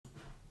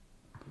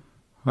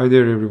Hi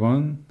there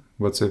everyone,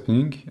 what's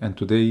happening? And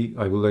today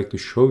I would like to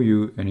show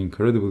you an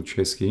incredible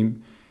chess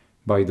game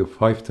by the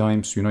 5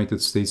 times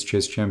United States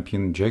chess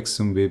champion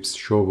Jackson Webb's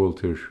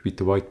Showalter with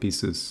the white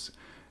pieces.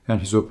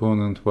 And his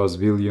opponent was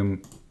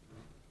William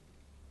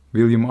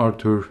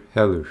Arthur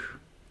Heller,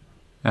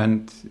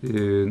 and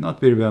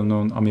not very well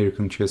known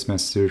American chess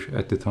master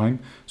at the time.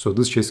 So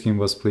this chess game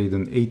was played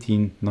in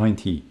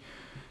 1890.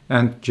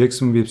 And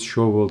Jackson Webb's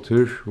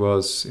Showalter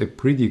was a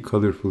pretty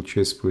colorful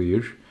chess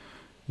player.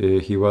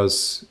 He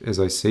was, as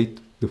I said,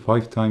 the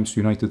 5 times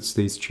United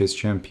States chess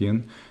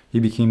champion.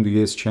 He became the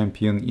US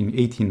champion in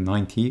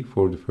 1890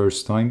 for the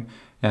first time,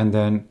 and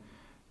then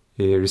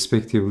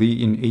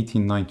respectively in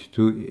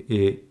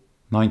 1892,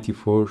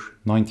 94,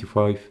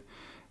 95,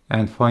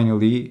 and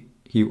finally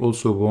he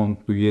also won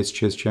the US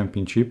chess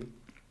championship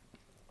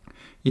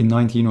in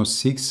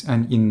 1906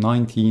 and in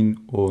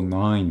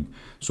 1909.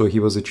 So he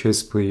was a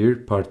chess player,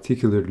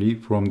 particularly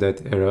from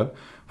that era,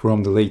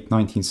 from the late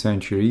 19th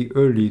century,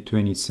 early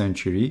 20th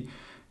century.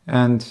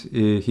 And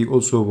he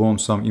also won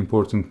some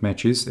important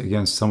matches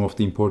against some of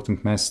the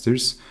important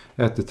masters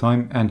at the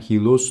time, and he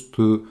lost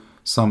to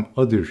some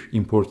other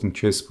important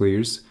chess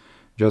players,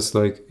 just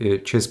like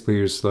chess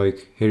players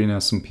like Harry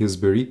Nelson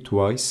Pillsbury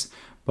twice.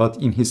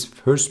 But in his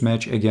first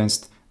match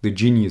against the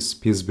genius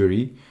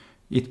Pillsbury,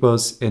 it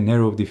was a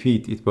narrow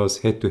defeat. It was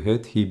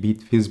head-to-head. He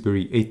beat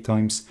Pillsbury 8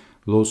 times,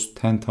 lost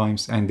 10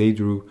 times, and they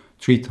drew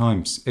 3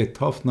 times. A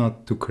tough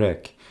nut to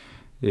crack,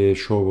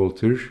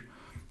 Showalter.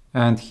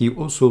 And he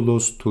also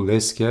lost to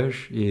Lesker,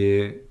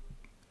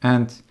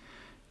 and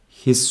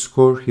his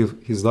score,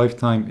 his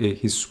lifetime,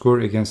 his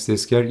score against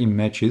Lesker in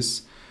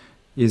matches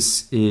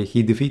is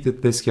he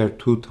defeated Lesker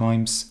 2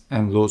 times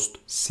and lost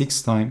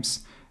 6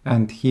 times,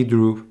 and he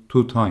drew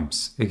 2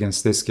 times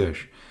against Lesker,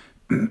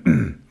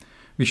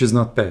 which is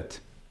not bad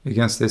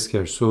against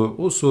Lesker. So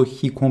also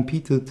he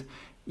competed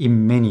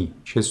in many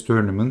chess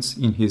tournaments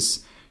in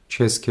his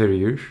chess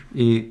career,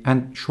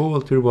 and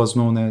Showalter was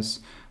known as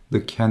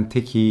the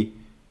Kentucky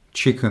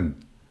Chicken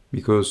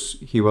because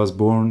he was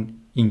born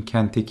in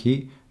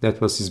Kentucky. That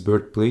was his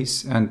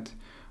birthplace, and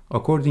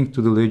according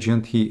to the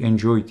legend, he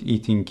enjoyed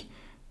eating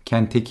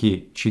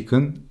Kentucky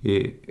chicken,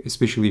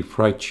 especially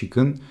fried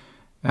chicken,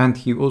 and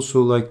he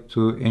also liked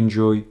to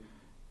enjoy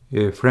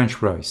French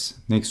fries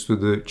next to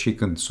the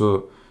chicken.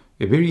 So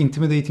a very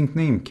intimidating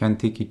name,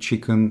 Kentucky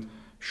Chicken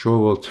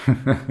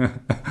Showalter.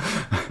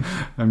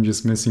 I'm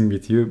just messing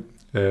with you.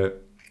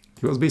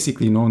 He was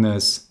basically known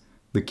as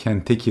the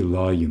Kentucky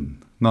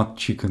Lion, not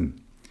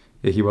chicken.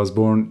 He was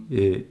born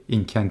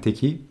in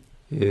Kentucky,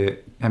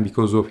 and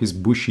because of his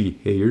bushy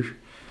hair,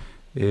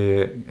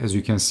 as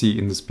you can see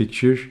in this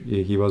picture,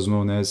 he was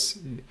known as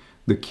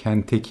the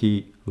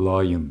Kentucky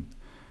Lion.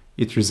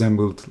 It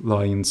resembled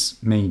lion's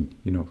mane,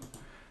 you know.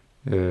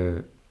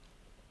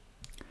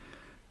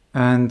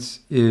 And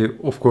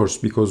of course,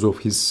 because of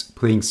his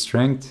playing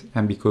strength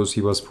and because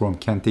he was from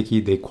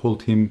Kentucky, they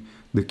called him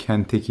the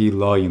Kentucky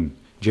Lion,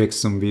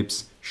 Jackson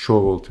Webb's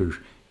Showalter.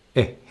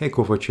 A heck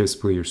of a chess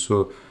player.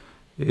 So,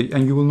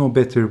 and you will know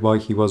better why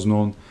he was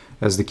known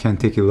as the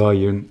Kentucky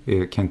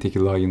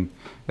Lion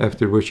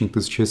after watching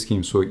this chess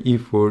game. So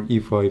e4,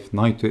 e5,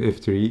 knight to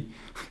f3,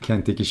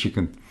 Kentucky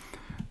Chicken.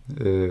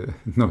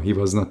 No, he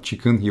was not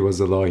chicken, he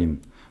was a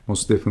lion.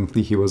 Most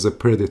definitely he was a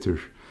predator.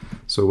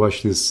 So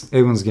watch this,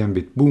 Evans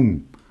Gambit,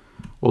 boom.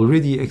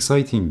 Already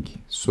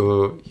exciting.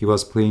 So he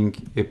was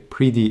playing a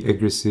pretty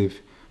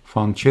aggressive,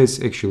 fun chess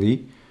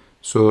actually.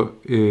 So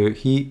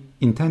he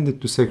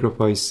intended to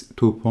sacrifice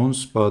 2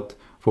 pawns, but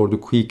for the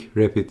quick,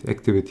 rapid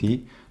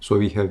activity. So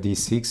we have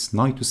d6,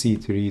 knight to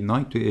c3,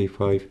 knight to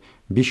a5,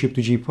 bishop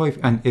to g5,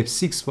 and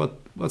f6.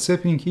 What's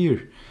happening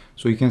here?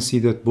 So you can see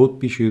that both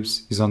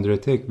bishops is under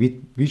attack.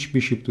 With which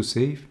bishop to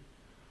save?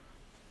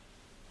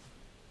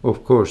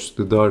 Of course,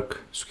 the dark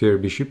square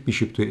bishop,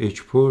 bishop to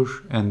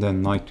h4, and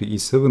then knight to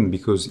e7,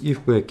 because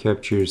if black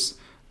captures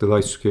the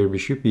light square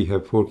bishop, we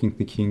have forking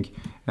the king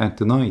and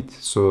the knight.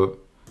 So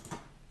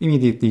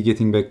immediately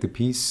getting back the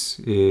piece,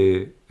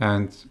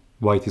 and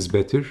white is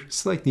better,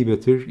 slightly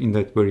better in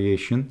that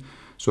variation.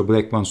 So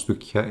black wants to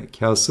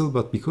castle,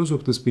 but because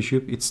of this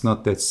bishop, it's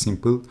not that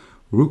simple.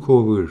 Rook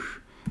over.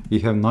 We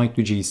have knight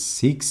to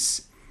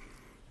g6,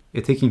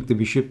 attacking the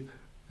bishop,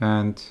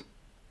 and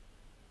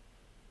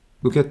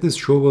look at this,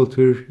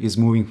 Showalter is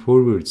moving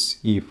forwards,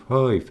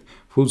 e5,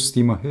 full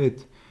steam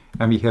ahead,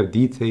 and we have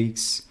d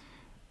takes,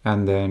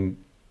 and then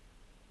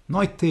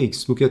knight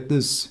takes. Look at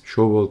this,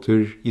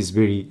 Showalter is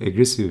very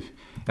aggressive,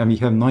 and we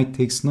have knight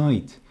takes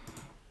knight.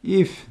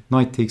 If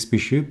knight takes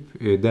bishop,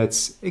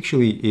 that's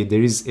actually,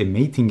 there is a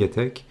mating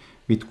attack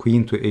with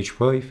queen to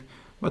h5,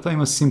 but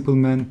I'm a simple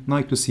man,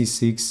 knight to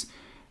c6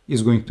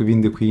 is going to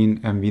win the queen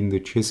and win the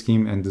chess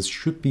game, and this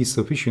should be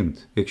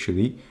sufficient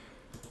actually.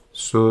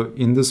 So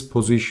in this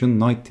position,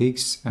 knight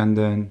takes, and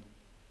then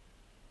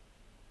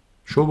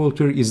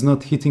Showalter is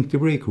not hitting the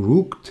break.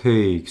 Rook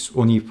takes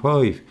on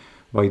e5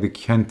 by the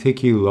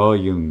Kentucky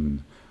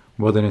Lion.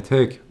 What an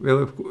attack.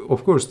 Well,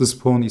 of course, this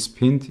pawn is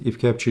pinned if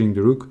capturing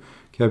the rook,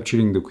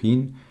 capturing the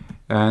queen,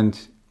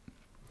 and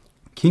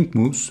king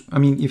moves, I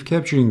mean, if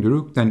capturing the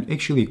rook, then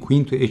actually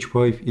queen to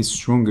h5 is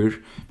stronger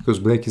because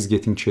black is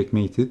getting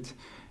checkmated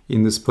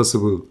in this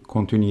possible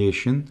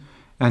continuation.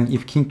 And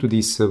if king to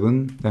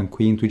d7, then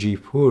queen to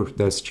g4,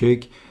 that's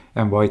check.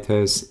 And white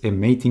has a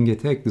mating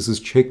attack. This is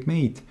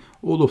checkmate.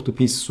 All of the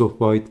pieces of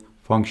white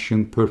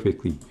function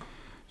perfectly.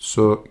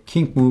 So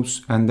king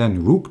moves and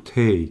then rook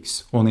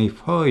takes on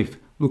a5.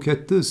 Look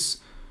at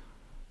this.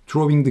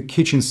 Throwing the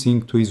kitchen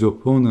sink to his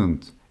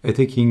opponent,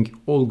 attacking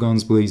all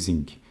guns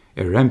blazing.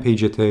 A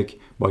rampage attack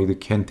by the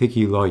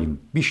Kentucky Lion.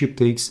 Bishop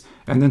takes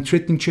and then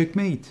threatening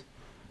checkmate.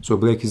 So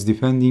black is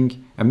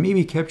defending and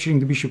maybe capturing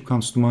the bishop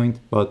comes to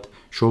mind, but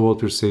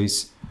Showalter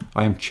says,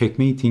 I am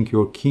checkmating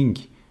your king.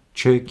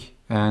 Check,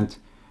 and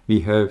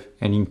we have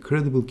an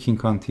incredible king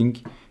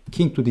hunting.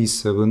 King to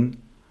d7.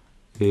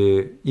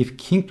 If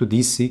king to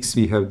d6,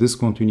 we have this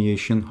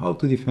continuation. How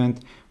to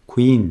defend?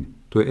 Queen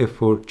to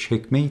f4,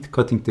 checkmate,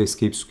 cutting the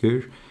escape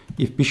square.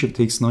 If bishop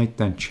takes knight,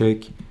 then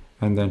check,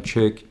 and then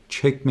check,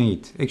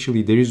 checkmate.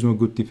 Actually, there is no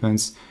good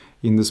defense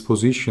in this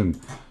position.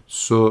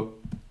 So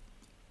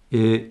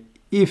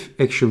if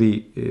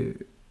actually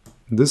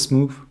this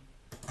move,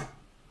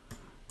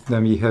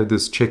 then we have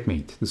this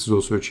checkmate. This is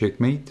also a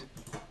checkmate.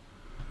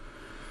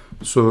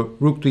 So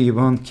rook to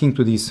e1, king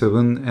to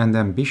d7, and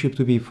then bishop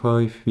to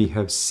b5. We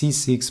have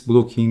c6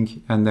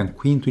 blocking, and then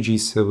queen to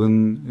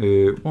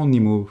g7, only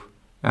move,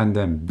 and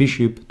then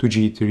bishop to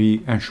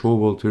g3, and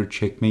Showalter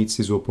checkmates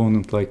his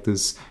opponent like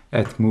this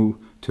at move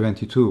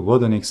 22.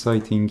 What an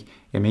exciting,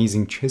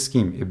 amazing chess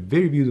game. A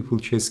very beautiful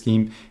chess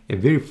game, a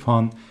very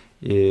fun,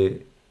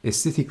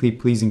 aesthetically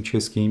pleasing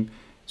chess game.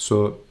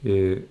 So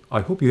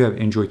I hope you have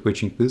enjoyed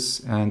watching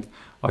this, and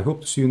I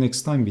hope to see you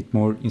next time with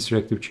more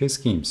interactive chess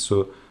games.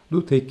 So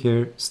do take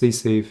care, stay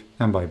safe,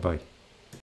 and bye bye.